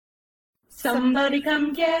Somebody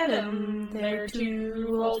come get 'em, they're too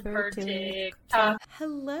old for TikTok.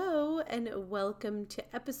 Hello and welcome to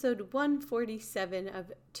episode 147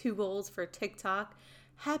 of Two Bowls for TikTok.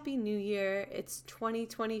 Happy New Year, it's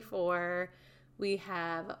 2024. We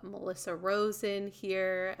have Melissa Rosen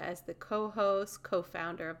here as the co-host,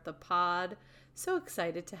 co-founder of the pod. So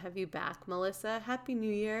excited to have you back, Melissa. Happy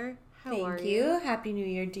New Year. How are you? Thank you. Happy New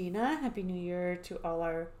Year, Dina. Happy New Year to all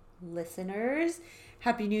our listeners.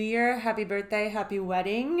 Happy New Year, happy birthday, happy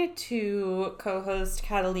wedding to co-host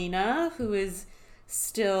Catalina, who is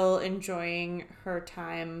still enjoying her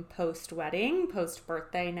time post-wedding,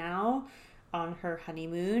 post-birthday now on her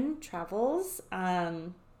honeymoon travels.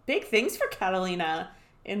 Big things for Catalina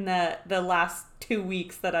in the last 2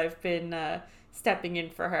 weeks that I've been stepping in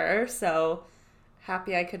for her. So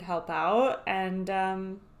happy I could help out.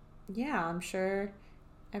 And yeah, I'm sure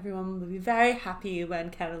everyone will be very happy when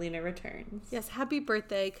Catalina returns. Yes, happy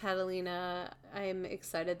birthday, Catalina. I'm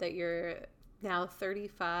excited that you're now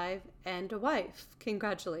 35 and a wife.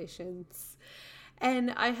 Congratulations.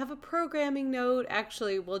 And I have a programming note.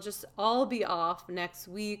 Actually, we'll just all be off next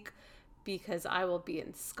week because I will be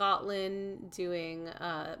in Scotland doing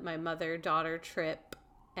my mother-daughter trip.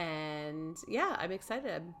 And yeah, I'm excited.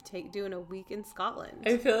 I'm doing a week in Scotland.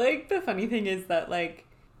 I feel like the funny thing is that, like,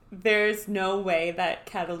 there's no way that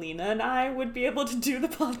Catalina and I would be able to do the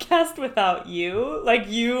podcast without you. Like,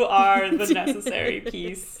 you are the necessary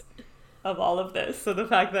piece of all of this. So the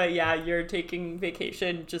fact that, yeah, you're taking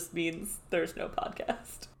vacation just means there's no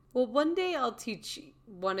podcast. Well, one day I'll teach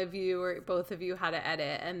one of you or both of you how to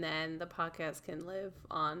edit, and then the podcast can live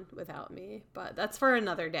on without me. But that's for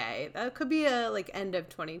another day. That could be a, like, end of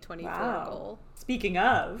 2024 goal. Speaking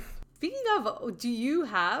of, do you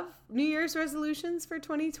have New Year's resolutions for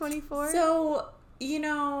 2024? So,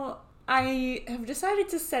 I have decided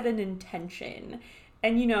to set an intention.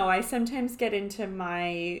 And, I sometimes get into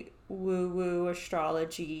my woo-woo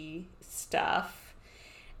astrology stuff.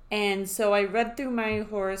 And so I read through my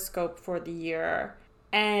horoscope for the year.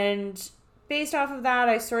 And based off of that,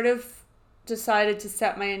 I sort of decided to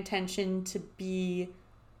set my intention to be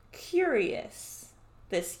curious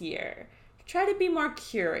this year. Try to be more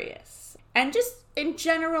curious. And just in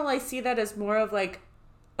general, I see that as more of like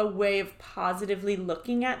a way of positively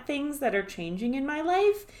looking at things that are changing in my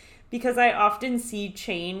life, because I often see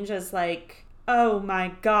change as like, oh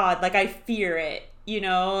my God, like I fear it,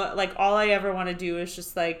 like all I ever want to do is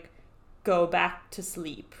just like go back to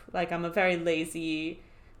sleep. Like I'm a very lazy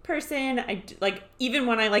person. I like, even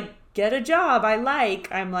when I like get a job I'm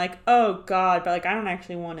like, oh God, but like I don't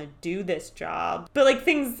actually want to do this job. But like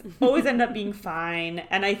things always end up being fine.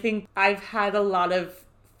 And I think I've had a lot of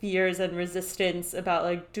fears and resistance about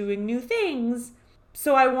like doing new things.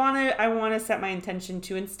 So I want to set my intention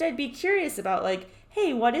to instead be curious about like,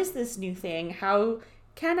 hey, what is this new thing? How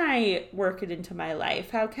can I work it into my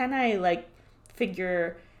life? How can I like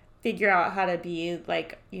figure out how to be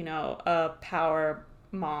like, a power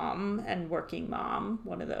mom and working mom,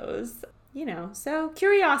 one of those, so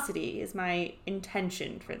curiosity is my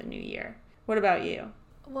intention for the new year. What about you?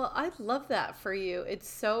 Well, I love that for you. It's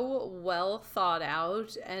so well thought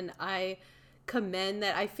out, and I commend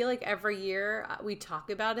that. I feel like every year we talk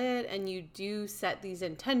about it and you do set these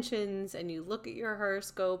intentions and you look at your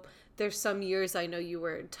horoscope. There's some years I know you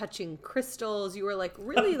were touching crystals. You were like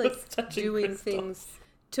really like doing crystals. Things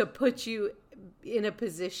to put you in a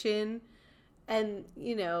position. And,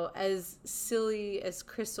 as silly as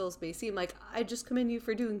crystals may seem, like, I just commend you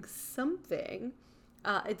for doing something.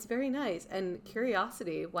 It's very nice. And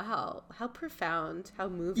curiosity, wow, how profound, how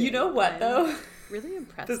moving. You know what, though? Really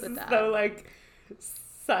impressed with that. So, like,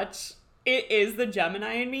 it is the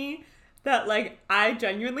Gemini in me that, like, I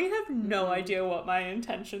genuinely have no idea what my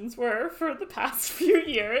intentions were for the past few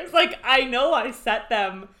years. Like, I know I set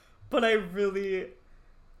them, but I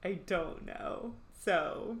don't know.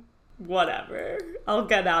 So whatever. I'll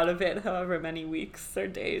get out of it however many weeks or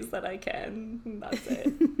days that I can. That's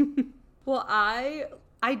it. Well, I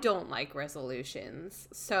don't like resolutions.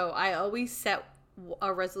 So I always set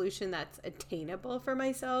a resolution that's attainable for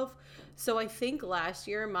myself. So I think last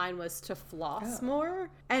year mine was to floss more.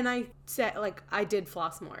 And I said, like, I did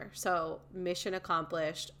floss more. So mission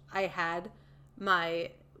accomplished. I had my,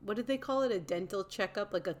 what did they call it? A dental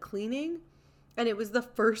checkup, like a cleaning. And it was the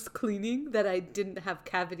first cleaning that I didn't have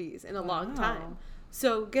cavities in a long time.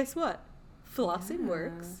 So guess what? Flossing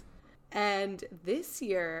works. And this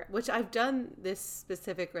year, which I've done this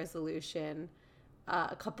specific resolution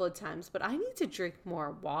a couple of times, but I need to drink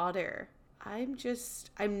more water. I'm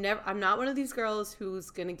not one of these girls who's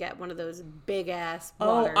gonna get one of those big ass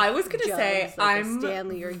water I was gonna say, like I'm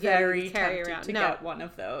Stanley or very carry tempted around. to No. get one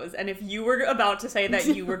of those. And if you were about to say that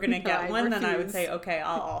you were gonna No, get I one, then I would refuse. say, okay,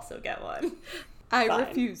 I'll also get one. I Fine.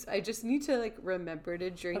 refuse. I just need to like remember to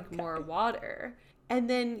drink more water. And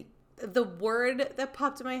then the word that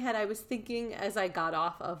popped in my head, I was thinking as I got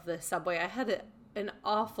off of the subway, I had an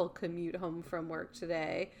awful commute home from work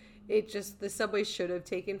today. The subway should have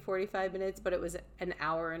taken 45 minutes, but it was an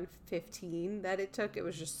hour and 15 that it took. It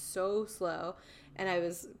was just so slow, and I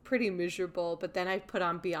was pretty miserable. But then I put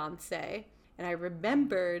on Beyonce, and I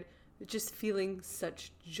remembered just feeling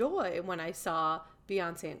such joy when I saw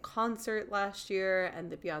Beyonce in concert last year and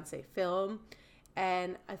the Beyonce film.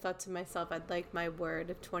 And I thought to myself, I'd like my word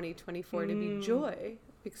of 2024 to be joy.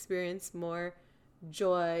 Experience more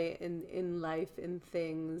joy in life, in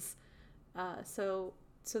things. So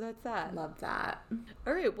that's that. Love that.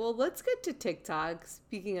 All right, well, let's get to TikTok.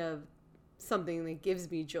 Speaking of something that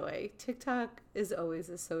gives me joy, TikTok is always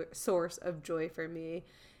a source of joy for me.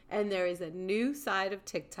 And there is a new side of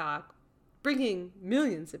TikTok bringing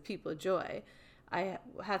millions of people joy. I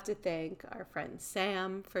have to thank our friend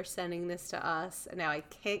Sam for sending this to us, and now I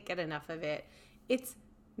can't get enough of it. It's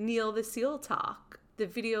Neil the Seal Talk. The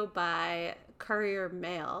video by Courier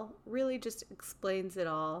Mail really just explains it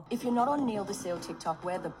all. If you're not on Neil the Seal TikTok,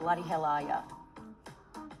 where the bloody hell are ya?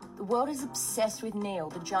 The world is obsessed with Neil,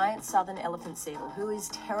 the giant southern elephant seal, who is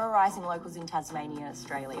terrorising locals in Tasmania,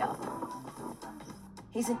 Australia.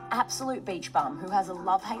 He's an absolute beach bum who has a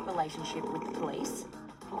love-hate relationship with the police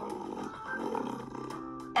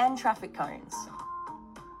and traffic cones.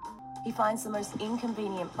 He finds the most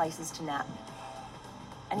inconvenient places to nap.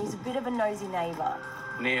 And he's a bit of a nosy neighbour.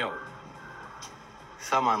 Neil,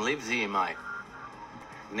 someone lives here, mate.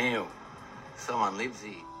 Neil, someone lives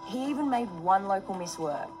here. He even made one local miss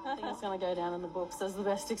work. I think it's going to go down in the books as the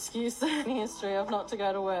best excuse in history of not to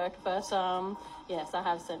go to work. But yes, I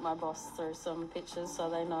have sent my boss through some pictures so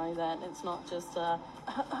they know that it's not just a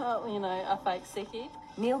fake sickie.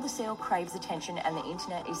 Neil the Seal craves attention and the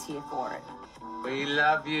internet is here for it. We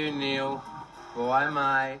love you, Neil. Boy,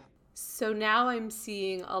 mate. So now I'm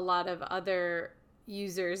seeing a lot of other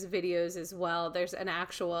users' videos as well. There's an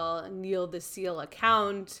actual Neil the Seal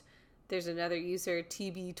account. There's another user,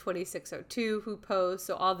 TB2602, who posts.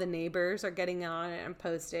 So all the neighbors are getting on it and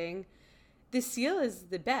posting. The seal is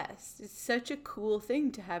the best. It's such a cool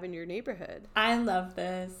thing to have in your neighborhood. I love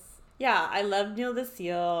this. Yeah, I love Neil the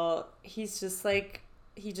Seal. He's just like,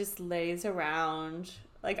 he just lays around.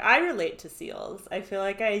 Like, I relate to seals. I feel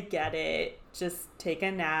like I get it. Just take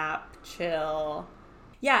a nap, chill.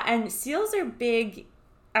 Yeah, and seals are big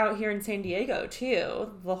out here in San Diego,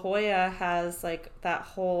 too. La Jolla has, like, that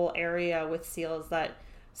whole area with seals that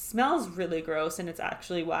smells really gross, and it's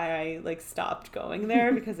actually why I, like, stopped going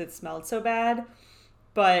there because it smelled so bad.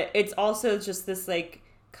 But it's also just this, like,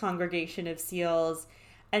 congregation of seals,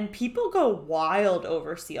 and people go wild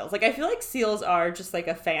over seals. Like, I feel like seals are just, like,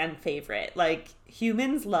 a fan favorite. Like,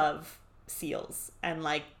 humans love seals and,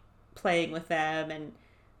 like, playing with them and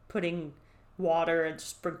putting water and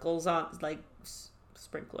sprinkles on, like,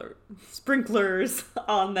 sprinklers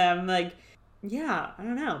on them. Like, yeah, I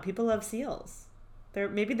don't know. People love seals.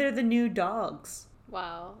 Maybe they're the new dogs.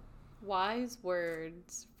 Wow. Wise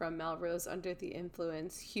words from Melrose Under the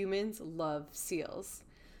Influence. Humans love seals.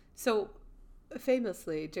 So,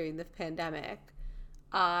 famously, during the pandemic,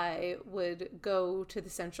 I would go to the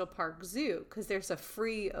Central Park Zoo because there's a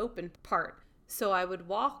free open part. So I would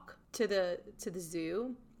walk to the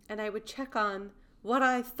zoo and I would check on what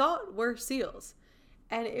I thought were seals.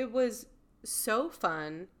 And it was so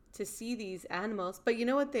fun to see these animals. But you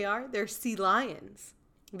know what they are? They're sea lions.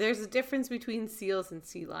 There's a difference between seals and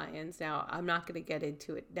sea lions. Now, I'm not going to get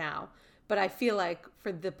into it now, but I feel like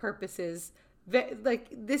for the purposes, like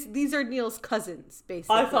these are Neil's cousins,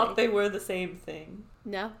 basically. I thought they were the same thing.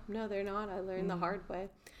 No, they're not. I learned the hard way.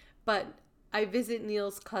 But I visit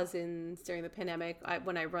Neil's cousins during the pandemic.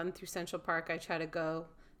 When I run through Central Park, I try to go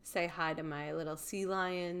say hi to my little sea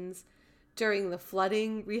lions. During the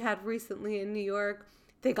flooding we had recently in New York,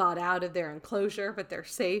 they got out of their enclosure, but they're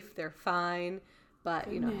safe. They're fine. But,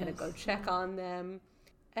 I had to go check on them.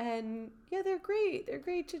 And, yeah, they're great. They're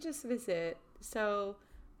great to just visit. So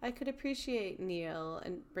I could appreciate Neil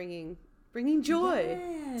and bringing joy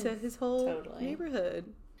to his whole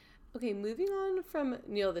neighborhood. Okay, moving on from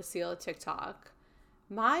Neil the Seal TikTok,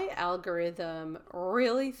 my algorithm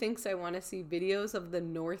really thinks I want to see videos of the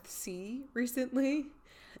North Sea recently.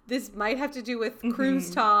 This might have to do with cruise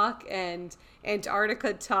talk and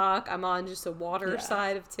Antarctica talk. I'm on just a water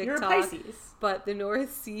side of TikTok. You're a Pisces. But the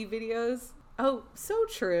North Sea videos, Oh, so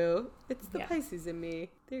true. It's the Yeah. Pisces in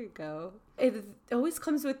me. There you go. It always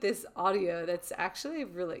comes with this audio that's actually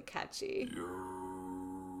really catchy.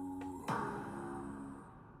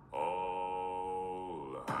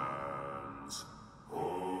 All hands,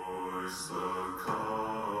 hoist the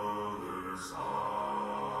colors high.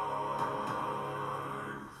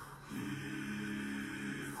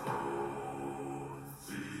 Heave ho,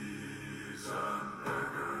 thieves and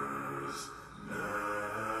beggars,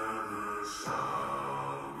 never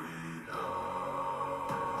shall we die.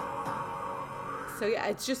 So yeah,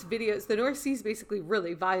 it's just videos. The North Sea is basically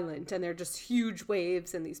really violent, and they're just huge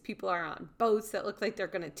waves, and these people are on boats that look like they're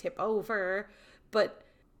going to tip over. But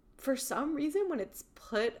for some reason, when it's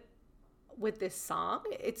put with this song,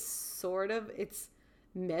 it's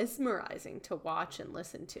mesmerizing to watch and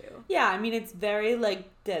listen to. Yeah, I mean, it's very, like,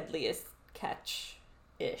 Deadliest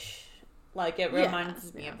Catch-ish. Like, it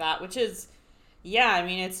reminds me of that, which is, yeah, I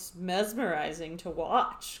mean, it's mesmerizing to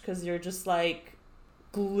watch, because you're just, like,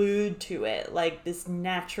 glued to it. Like, this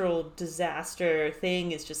natural disaster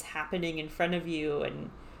thing is just happening in front of you, and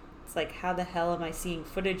it's like, how the hell am I seeing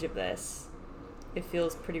footage of this? It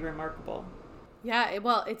feels pretty remarkable. Yeah,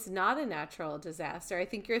 well, it's not a natural disaster. I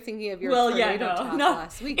think you're thinking of your tornado talk no.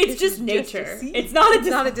 last week. It's This just is nature. a sea. It's not a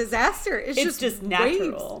not a disaster. It's just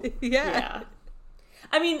natural. waves. Yeah.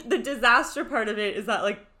 I mean, the disaster part of it is that,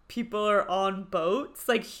 like, people are on boats.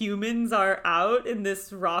 Like, humans are out in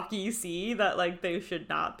this rocky sea that, like, they should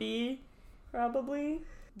not be, probably.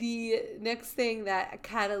 The next thing that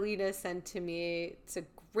Catalina sent to me, it's a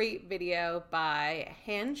great video by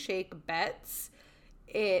Handshake Bets.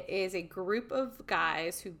 It is a group of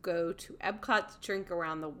guys who go to Epcot to drink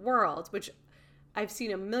around the world, which I've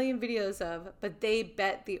seen a million videos of, but they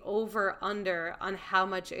bet the over-under on how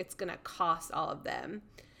much it's going to cost all of them.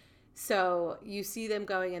 So you see them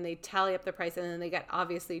going and they tally up the price, and then they get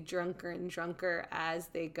obviously drunker and drunker as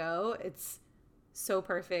they go. It's so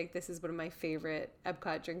perfect. This is one of my favorite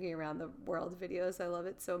Epcot drinking around the world videos. I love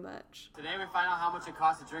it so much. Today we find out how much it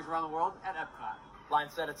costs to drink around the world at Epcot. Line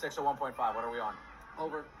set at 6 or 1.5. What are we on?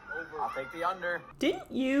 Over. I'll take the under. Didn't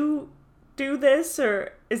you do this,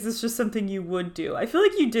 or is this just something you would do? I feel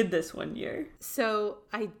like you did this one year. So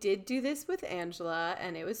I did do this with Angela,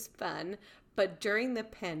 and it was fun. But during the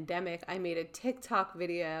pandemic, I made a TikTok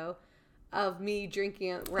video of me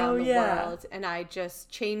drinking around the world, and I just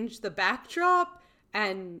changed the backdrop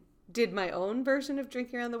and did my own version of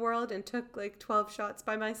drinking around the world and took like 12 shots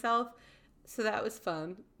by myself. So that was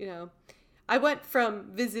fun. You know, I went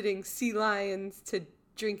from visiting sea lions to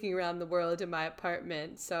drinking around the world in my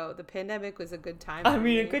apartment. So the pandemic was a good time. I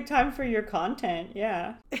mean, a good time for your content.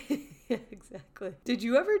 Yeah. Yeah, exactly. Did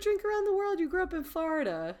you ever drink around the world? You grew up in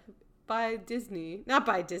Florida. By Disney. Not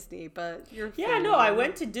by Disney, but your Yeah, family. no, I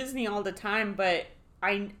went to Disney all the time, but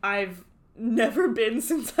I've never been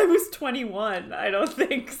since I was 21. I don't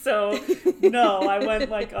think so. No, I went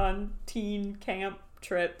like on teen camp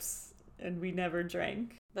trips and we never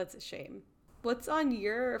drank. That's a shame. What's on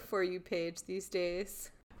your For You page these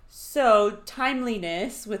days? So,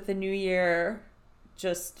 timeliness with the new year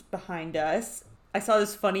just behind us. I saw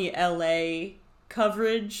this funny LA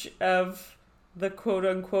coverage of the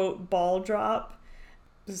quote-unquote ball drop.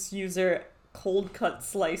 This user, Cold Cut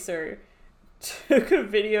Slicer, took a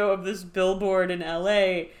video of this billboard in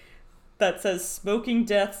LA that says smoking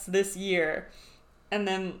deaths this year. And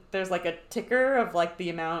then there's like a ticker of like the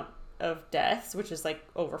amount of deaths, which is like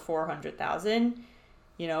over 400,000,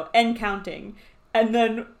 you know, and counting. And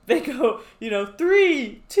then they go, you know,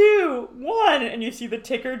 3, 2, 1, and you see the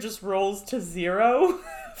ticker just rolls to 0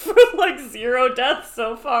 for like 0 deaths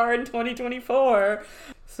so far in 2024.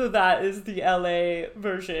 So that is the LA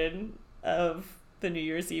version of the New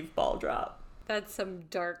Year's Eve ball drop. That's some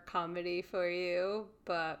dark comedy for you,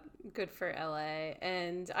 but good for LA.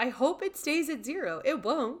 And I hope it stays at 0. It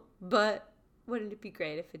won't, but wouldn't it be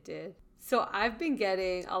great if it did? So I've been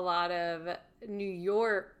getting a lot of New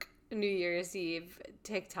York New Year's Eve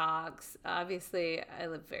TikToks. Obviously, I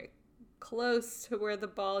live very close to where the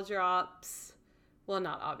ball drops. Well,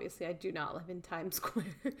 not obviously. I do not live in Times Square.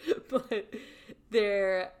 But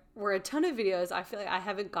there were a ton of videos I feel like I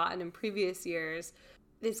haven't gotten in previous years.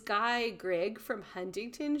 This guy, Greg from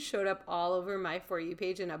Huntington, showed up all over my For You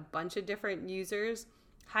page, and a bunch of different users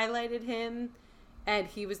highlighted him. And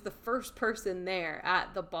he was the first person there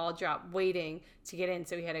at the ball drop waiting to get in.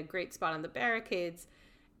 So he had a great spot on the barricades.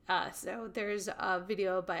 So there's a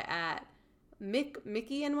video by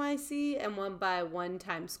Mickey NYC and one by One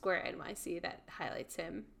Times Square NYC that highlights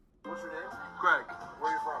him. What's your name? Greg,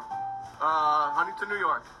 Where are you from? Huntington, New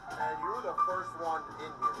York. And you were the first one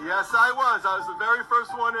in here. Yes, I was. I was the very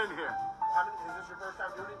first one in here. Is this your first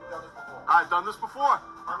time doing it? You've done this before? I've done this before.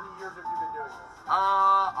 How many years have you been doing this?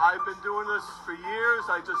 I've been doing this for years.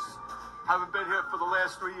 I just haven't been here for the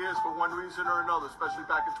last 3 years for one reason or another, especially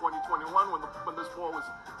back in 2021 when this pool was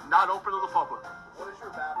not open to the public. What is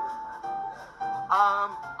your bathroom plan?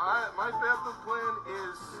 My bathroom plan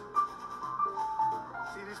is,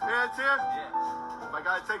 see these pads here? Yeah. If I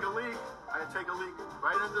gotta take a leak, I take a leak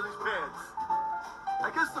right under these pads. I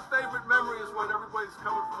guess the favorite memory is when everybody's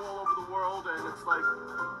coming from all over the world and it's like,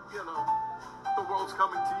 you know, the world's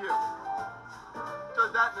coming to you. So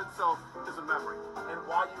that in itself is a memory. And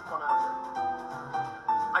why do you come out here?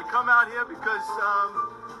 I come out here because,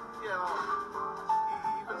 you know,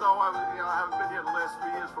 even though I haven't been here the last 3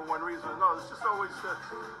 years for one reason or another, it's just always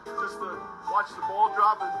just to watch the ball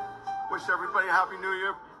drop and wish everybody a happy New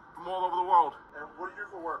Year from all over the world. And what do you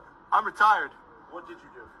do for work? I'm retired. What did you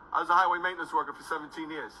do? I was a highway maintenance worker for 17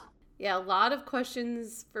 years. Yeah, a lot of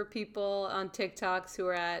questions for people on TikToks who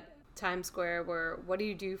are at Times Square were, what do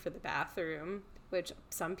you do for the bathroom? Which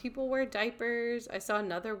some people wear diapers. I saw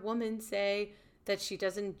another woman say that she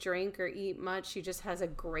doesn't drink or eat much. She just has a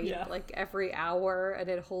grape like every hour and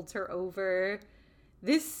it holds her over.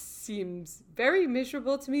 This seems very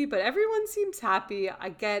miserable to me, but everyone seems happy. I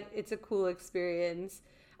get it's a cool experience.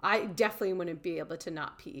 I definitely wouldn't be able to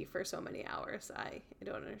not pee for so many hours. I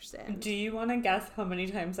don't understand. Do you want to guess how many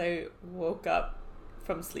times I woke up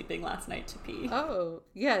from sleeping last night to pee? Oh,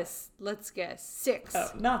 yes. Let's guess. 6. Oh,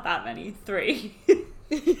 not that many. 3.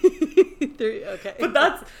 3, okay. But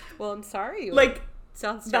that's... Well, I'm sorry. Like,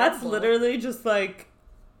 sounds that's terrible. literally just like,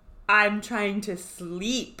 I'm trying to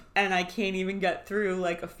sleep and I can't even get through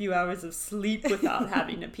like a few hours of sleep without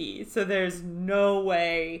having to pee. So there's no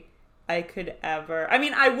way I could ever... I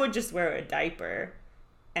mean, I would just wear a diaper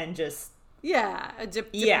and just... Yeah,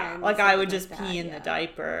 like I would just pee in the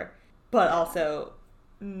diaper. But also,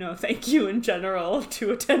 no thank you in general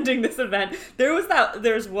to attending this event.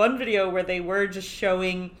 There's one video where they were just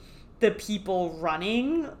showing the people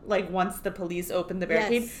running, like once the police opened the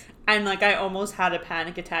barricade. Yes. And like I almost had a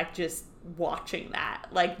panic attack just watching that.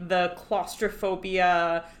 Like the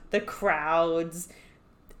claustrophobia, the crowds...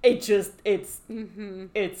 It's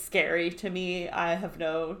scary to me. I have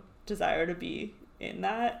no desire to be in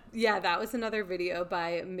that. Yeah, that was another video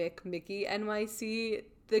by Mickey NYC.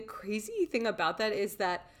 The crazy thing about that is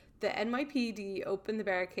that the NYPD opened the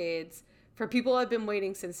barricades for people who have been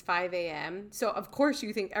waiting since 5 a.m. So of course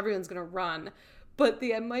you think everyone's gonna run, but the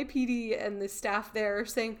NYPD and the staff there are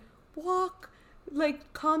saying, walk,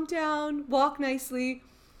 like calm down, walk nicely.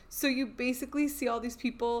 So you basically see all these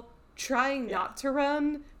people trying not to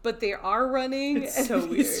run, but they are running. It's so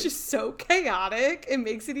weird. It's just so chaotic. It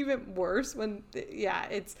makes it even worse when,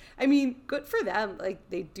 I mean, good for them. Like,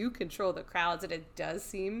 they do control the crowds, and it does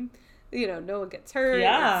seem, no one gets hurt.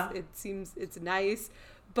 Yeah. It seems it's nice,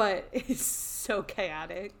 but it's so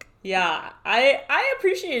chaotic. Yeah, I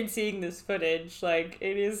appreciated seeing this footage. Like,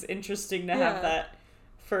 it is interesting to have that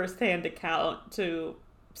firsthand account to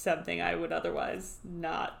something I would otherwise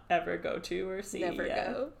not ever go to or see. Never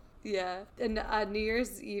go. Yeah. And a New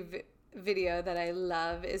Year's Eve video that I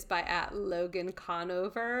love is by @Logan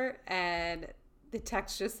Conover, and the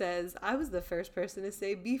text just says, I was the first person to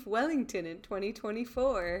say beef Wellington in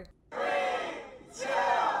 2024. 3, 2, 1.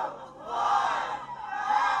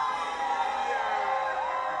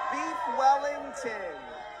 Beef Wellington.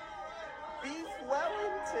 Beef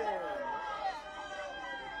Wellington.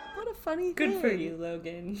 What a funny Good thing. for you,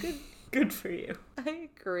 Logan. Good for you. I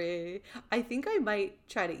agree. I think I might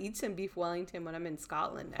try to eat some beef Wellington when I'm in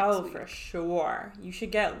Scotland next week. For sure. You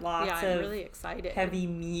should get lots Yeah, I'm of really excited. heavy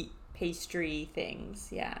meat pastry things.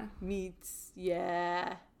 Yeah. Meats.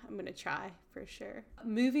 Yeah. I'm going to try for sure.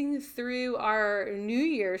 Moving through our New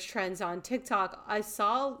Year's trends on TikTok, I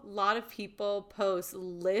saw a lot of people post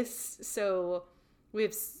lists. So we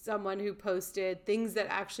have someone who posted things that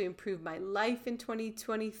actually improved my life in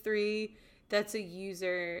 2023. That's a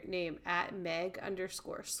user named @Meg_squats.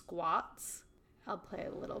 I'll play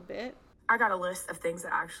a little bit. I got a list of things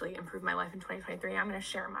that actually improved my life in 2023. I'm going to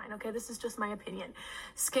share mine, okay? This is just my opinion.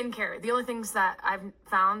 Skincare. The only things that I've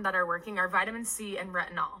found that are working are vitamin C and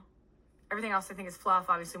retinol. Everything else I think is fluff.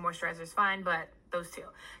 Obviously, moisturizer is fine, but those two.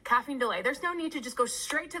 Caffeine delay. There's no need to just go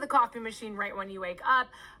straight to the coffee machine right when you wake up.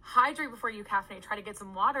 Hydrate before you caffeinate. Try to get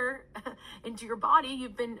some water into your body.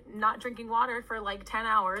 You've been not drinking water for like 10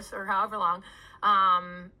 hours or however long.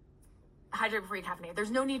 Hydrate before you caffeinate.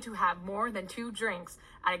 There's no need to have more than 2 drinks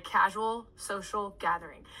at a casual social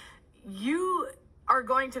gathering. You are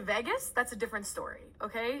going to Vegas, that's a different story,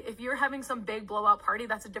 okay? If you're having some big blowout party,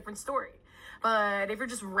 that's a different story. But if you're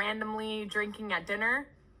just randomly drinking at dinner,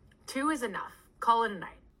 2 is enough. Call it a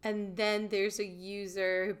night. And then there's a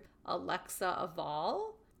user, Alexa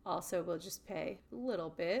Aval. Also, will just pay a little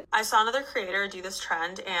bit. I saw another creator do this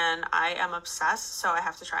trend and I am obsessed, so I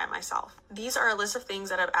have to try it myself. These are a list of things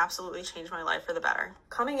that have absolutely changed my life for the better.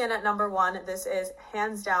 Coming in at number 1, this is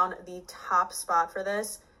hands down the top spot for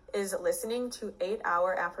this, is listening to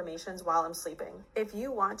 8-hour affirmations while I'm sleeping. If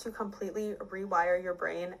you want to completely rewire your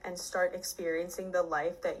brain and start experiencing the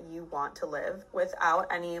life that you want to live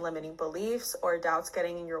without any limiting beliefs or doubts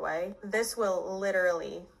getting in your way, this will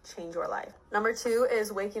literally change your life. Number 2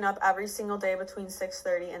 is waking up every single day between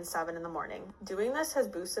 6:30 and 7 in the morning. Doing this has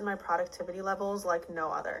boosted my productivity levels like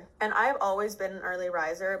no other. And I've always been an early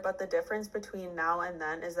riser, but the difference between now and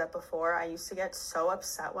then is that before I used to get so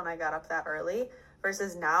upset when I got up that early,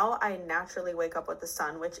 versus now I naturally wake up with the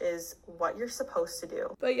sun, which is what you're supposed to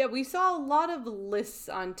do. But yeah, we saw a lot of lists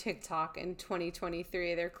on TikTok in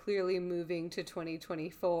 2023. They're clearly moving to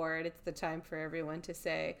 2024, and it's the time for everyone to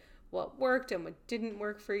say what worked and what didn't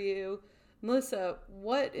work for you. Melissa,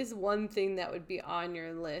 what is one thing that would be on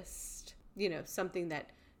your list? You know, something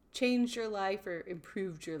that changed your life or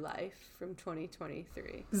improved your life from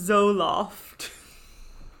 2023? Zoloft.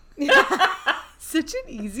 Such an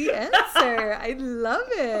easy answer. I love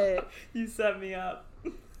it. You set me up.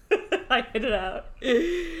 I hit it out.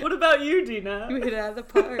 What about you, Dina? You hit it out of the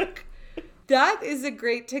park. That is a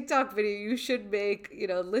great TikTok video. You should make,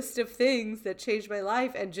 list of things that changed my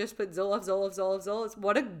life and just put Zoloft, Zoloft, Zoloft, Zoloft.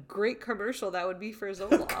 What a great commercial that would be for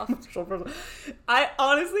Zoloft. I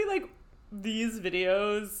honestly, these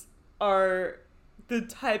videos are the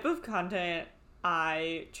type of content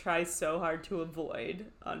I try so hard to avoid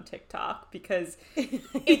on TikTok because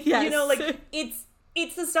it's, yes.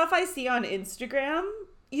 It's the stuff I see on Instagram,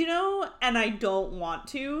 and I don't want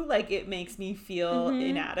to. It makes me feel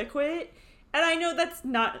inadequate. And I know that's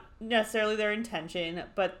not necessarily their intention,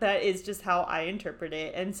 but that is just how I interpret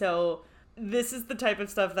it. And so this is the type of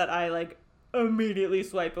stuff that I immediately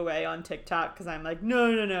swipe away on TikTok because I'm like,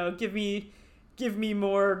 no, give me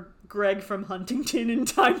more Greg from Huntington in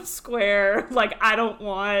Times Square. I don't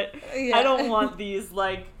want these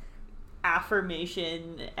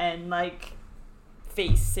affirmation and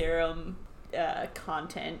face serum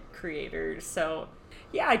content creators. So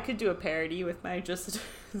yeah, I could do a parody with my just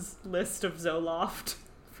list of Zoloft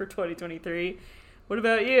for 2023. What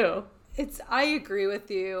about you? I agree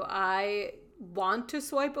with you. I want to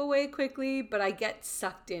swipe away quickly, but I get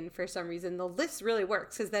sucked in for some reason. The list really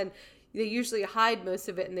works because then they usually hide most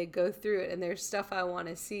of it and they go through it and there's stuff I want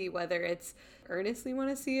to see, whether it's earnestly want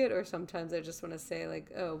to see it or sometimes I just want to say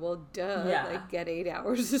oh, well, duh, yeah. Get 8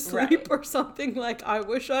 hours of sleep or something I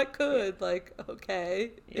wish I could,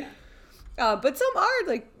 okay. Yeah. But some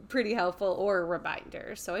are pretty helpful or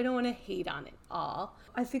reminders, so I don't want to hate on it all.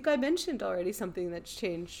 I think I mentioned already something that's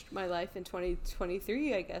changed my life in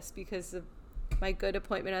 2023, I guess, because of my good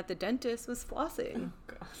appointment at the dentist was flossing.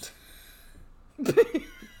 Oh, God.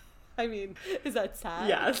 I mean, is that sad?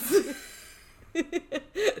 Yes.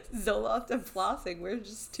 Zoloft and flossing, we're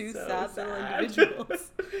just two sad little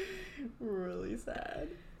individuals. Really sad.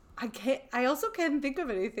 I also can't think of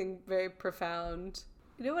anything very profound.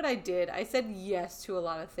 You know what I did? I said yes to a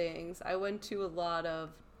lot of things. I went to a lot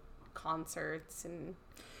of concerts and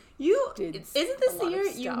isn't this the year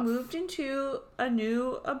you moved into a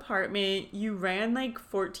new apartment? You ran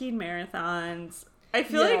 14 marathons. I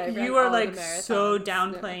feel you are so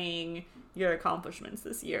downplaying your accomplishments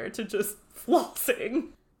this year to just flossing.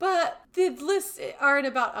 But the lists aren't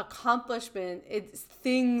about accomplishment. It's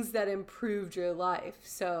things that improved your life.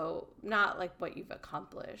 So not what you've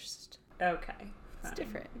accomplished. Okay. It's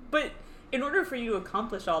different. But in order for you to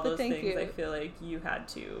accomplish all those things, you. I feel like you had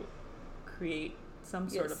to create some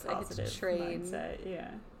sort of positive mindset.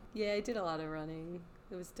 Yeah. Yeah, I did a lot of running.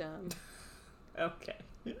 It was dumb. Okay.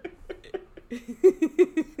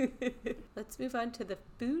 Let's move on to the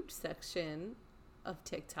food section of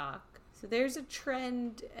TikTok. So there's a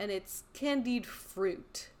trend and it's candied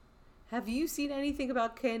fruit. Have you seen anything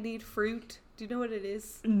about candied fruit? Do you know what it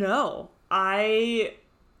is? No. I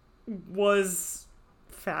was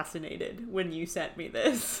fascinated when you sent me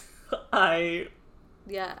this. I'm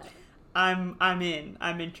in.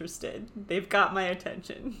 I'm interested. They've got my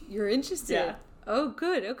attention. You're interested? Yeah. Oh,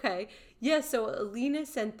 good. Okay. Yeah, so Alina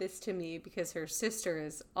sent this to me because her sister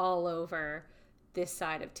is all over this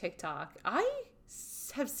side of TikTok. I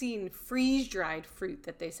have seen freeze-dried fruit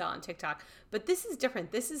that they sell on TikTok, but this is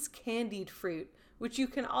different. This is candied fruit, which you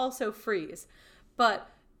can also freeze. But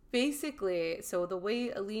basically, so the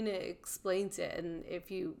way Alina explains it, and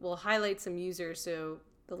we'll highlight some users so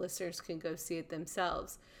the listeners can go see it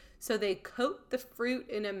themselves. So they coat the fruit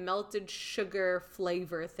in a melted sugar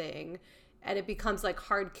flavor thing, and it becomes like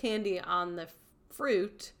hard candy on the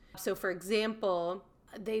fruit. So for example,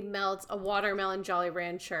 they melt a watermelon Jolly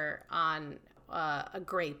Rancher on a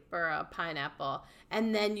grape or a pineapple,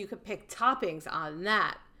 and then you could pick toppings on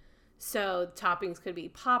that. So toppings could be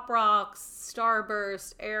Pop Rocks,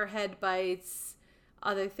 Starburst, Airhead Bites,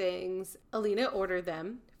 other things. Alina ordered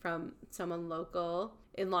them from someone local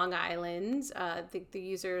in Long Island. I think the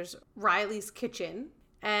user's Riley's Kitchen.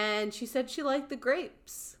 And she said she liked the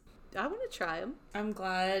grapes. I want to try them. I'm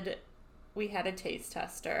glad we had a taste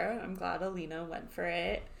tester. I'm glad Alina went for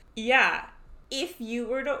it. Yeah, if you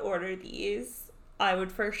were to order these, I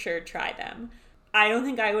would for sure try them. I don't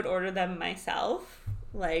think I would order them myself,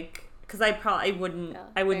 like, because I probably wouldn't. Yeah,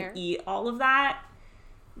 I wouldn't fair. eat all of that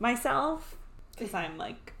myself because I'm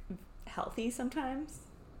like healthy sometimes.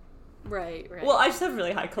 Right. Well, I just have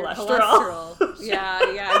really high Your cholesterol. Yeah,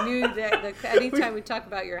 I knew that anytime we talk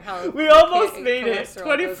about your health, We almost made it.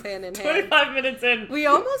 cholesterol goes hand in hand. 25 minutes in. We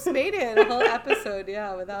almost made it a whole episode,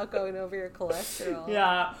 yeah, without going over your cholesterol.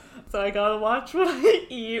 Yeah, so I gotta watch what I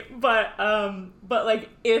eat. But like,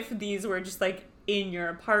 if these were just like in your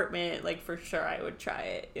apartment, like for sure I would try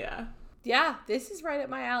it. Yeah. Yeah, this is right up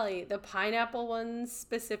my alley. The pineapple ones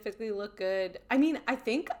specifically look good. I mean, I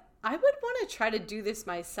think I would want to try to do this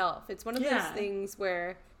myself. It's one of those things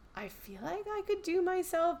where I feel like I could do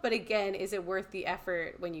myself, but again, is it worth the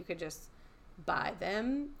effort when you could just buy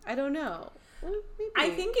them? I don't know. Well, maybe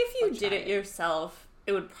I think if you I'll did try it yourself,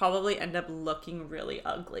 it would probably end up looking really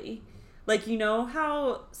ugly. Like, you know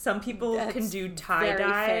how some people can That's do very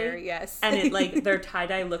tie-dye? fair, yes. And it, like, their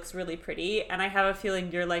tie-dye looks really pretty. And I have a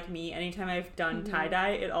feeling you're like me. Anytime I've done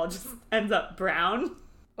tie-dye, it all just ends up brown.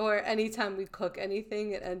 Or anytime we cook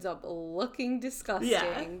anything, it ends up looking disgusting.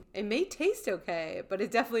 Yeah. It may taste okay, but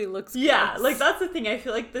it definitely looks Yeah, gross. like, that's the thing. I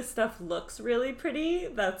feel like this stuff looks really pretty.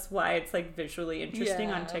 That's why it's, like, visually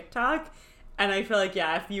interesting on Yeah. TikTok. And I feel like,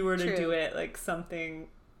 yeah, if you were to True. do it, like, something...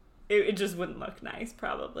 It just wouldn't look nice,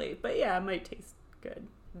 probably. But, yeah, it might taste good.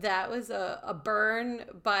 That was a burn,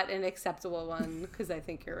 but an acceptable one, because I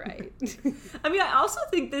think you're right. I mean, I also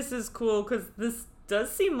think this is cool because this does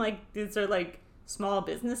seem like these are like small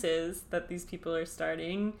businesses that these people are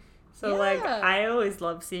starting. So like, Yeah. I always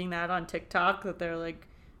love seeing that on TikTok, that they're like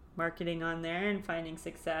marketing on there and finding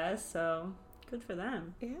success. So good for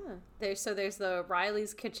them. Yeah. There's the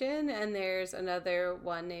Riley's Kitchen, and there's another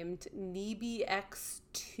one named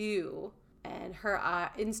NeebyX2. And her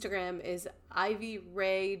Instagram is Ivy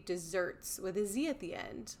Ray Desserts with a Z at the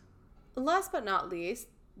end. Last but not least,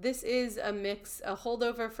 this is a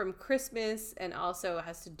holdover from Christmas, and also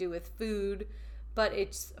has to do with food, but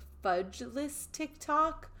it's Fudgeless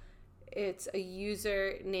TikTok. It's a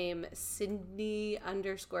user named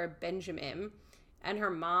Sydney_Benjamin, and her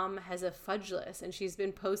mom has a Fudgeless, and she's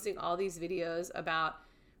been posting all these videos about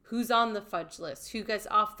who's on the fudge list, who gets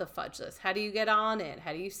off the fudge list, how do you get on it,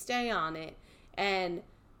 how do you stay on it, and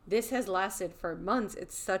this has lasted for months.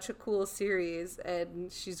 It's such a cool series,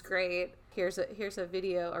 and she's great. Here's a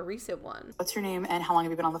video, a recent one. What's your name and how long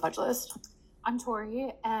have you been on the fudge list? I'm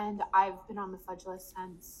Tori, and I've been on the fudge list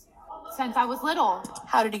since I was little.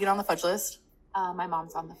 How did you get on the fudge list? My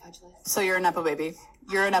mom's on the fudge list. So you're a Nepo baby.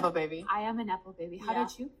 You're a Nepo baby. I am a Nepo baby. How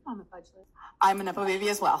did you get on the fudge list? I'm a Nepo baby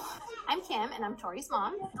as well. I'm Kim, and I'm Tori's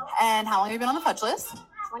mom. And how long have you been on the fudge list?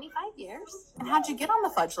 25 years. And how'd you get on the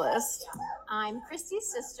fudge list? I'm Christy's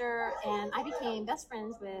sister, and I became best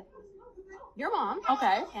friends with your mom.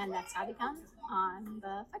 Okay. And that's how I become on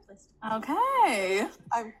the fudge list. Okay.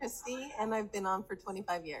 I'm Christy, and I've been on for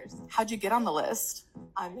 25 years. How'd you get on the list?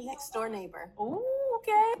 I'm the next door neighbor. Ooh,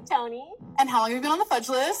 okay. Tony. And how long have you been on the fudge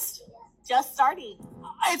list? Just starting.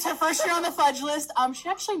 It's her first year on the fudge list. She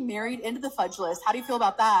actually married into the fudge list. How do you feel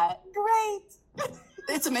about that? Great.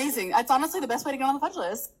 It's amazing. It's honestly the best way to get on the fudge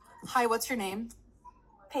list. Hi, what's your name?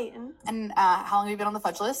 Peyton. And how long have you been on the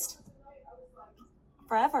fudge list?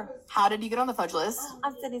 Forever. How did you get on the fudge list?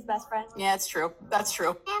 I'm Sydney's best friend. Yeah, it's true. That's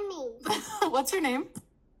true. Emmy. What's your name?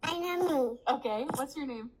 I'm Emmy. Okay, what's your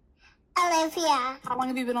name? Olivia. How long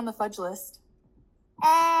have you been on the fudge list?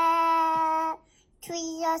 3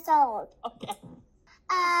 years old. Okay.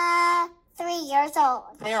 3 years old.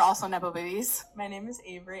 They are also Nepo babies. My name is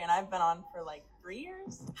Avery, and I've been on for like 3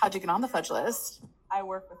 years. How'd you get on the fudge list? I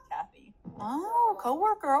work with Kathy. Oh,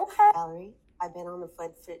 coworker. Okay. Valerie, I've been on the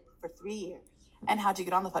fudge fit for 3 years. And how'd you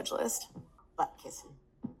get on the fudge list? Butt kissing.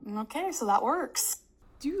 Okay, so that works.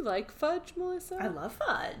 Do you like fudge, Melissa? I love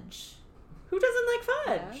fudge. Who doesn't like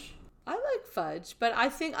fudge? Yeah. I like fudge, but I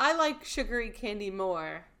think I like sugary candy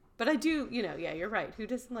more. But I do, yeah, you're right. Who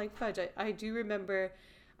doesn't like fudge? I do remember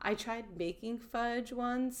I tried making fudge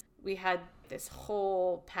once. We had this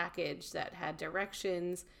whole package that had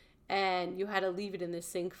directions, and you had to leave it in the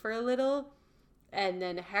sink for a little. And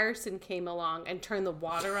then Harrison came along and turned the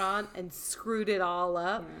water on and screwed it all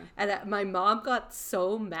up. And my mom got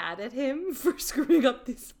so mad at him for screwing up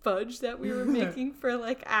this fudge that we were making for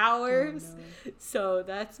like hours. Oh, no. So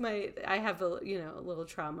that's I have a little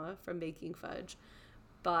trauma from making fudge.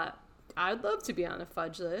 But I'd love to be on a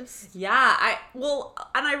fudge list. Yeah,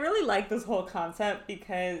 and I really like this whole concept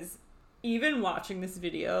because even watching this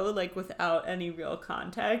video, like, without any real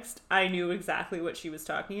context, I knew exactly what she was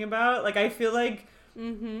talking about. Like, I feel like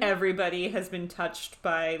everybody has been touched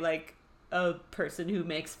by, like, a person who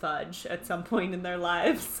makes fudge at some point in their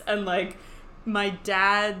lives. And, like, at my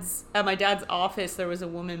dad's office, there was a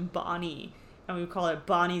woman, Bonnie, and we would call it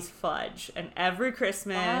Bonnie's Fudge. And every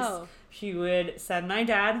Christmas, she would send my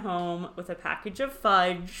dad home with a package of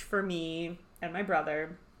fudge for me and my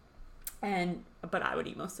brother. But I would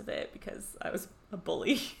eat most of it because I was a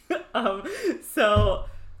bully. So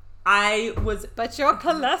I was... But your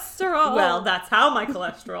cholesterol! Well, that's how my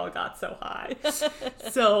cholesterol got so high.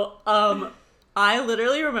 So I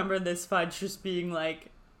literally remember this fudge just being,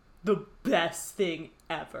 like, the best thing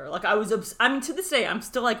ever. Like, to this day, I'm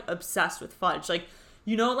still, like, obsessed with fudge. Like,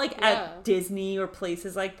 at Disney or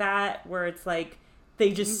places like that where it's, like,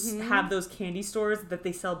 they just have those candy stores that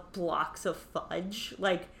they sell blocks of fudge.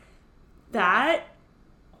 Like... That,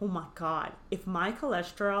 oh my God, if my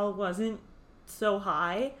cholesterol wasn't so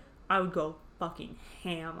high, I would go fucking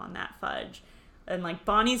ham on that fudge. And, like,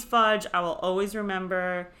 Bonnie's Fudge, I will always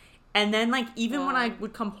remember. And then, like, even when I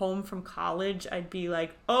would come home from college, I'd be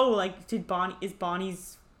like, oh, like, is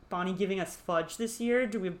Bonnie giving us fudge this year?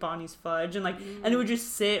 Do we have Bonnie's Fudge? And, like, and it would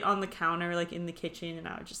just sit on the counter, like, in the kitchen, and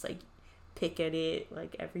I would just, like, pick at it,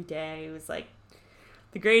 like, every day. It was, like,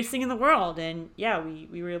 the greatest thing in the world. And yeah,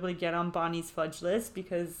 we were able to get on Bonnie's fudge list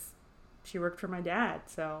because she worked for my dad,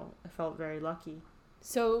 so I felt very lucky.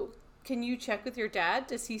 So can you check with your dad?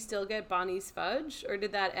 Does he still get Bonnie's fudge, or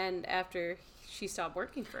did that end after she stopped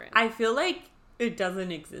working for him? I feel like it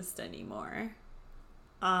doesn't exist anymore.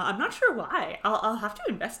 I'm not sure why. I'll have to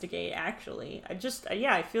investigate, actually. I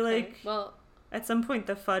feel like at some point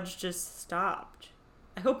the fudge just stopped.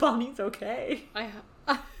 I hope Bonnie's okay. I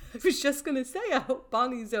was just going to say, I hope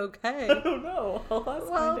Bonnie's okay. I don't know. I'll ask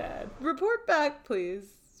my dad. Report back, please.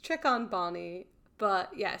 Check on Bonnie.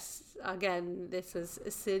 But yes, again, this is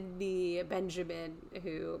Sydney Benjamin,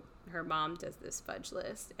 who her mom does this fudge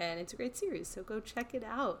list. And it's a great series, so go check it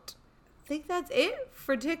out. I think that's it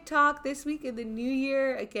for TikTok this week in the new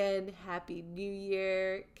year. Again, Happy New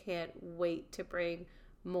Year. Can't wait to bring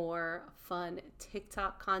more fun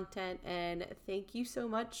TikTok content, and thank you so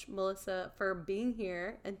much, Melissa, for being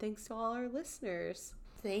here, and thanks to all our listeners.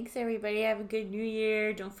 Thanks, everybody. Have a good new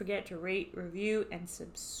year. Don't forget to rate, review, and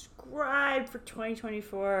subscribe for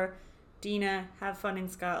 2024. Dina, have fun in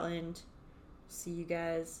Scotland. See you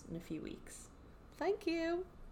guys in a few weeks. Thank you.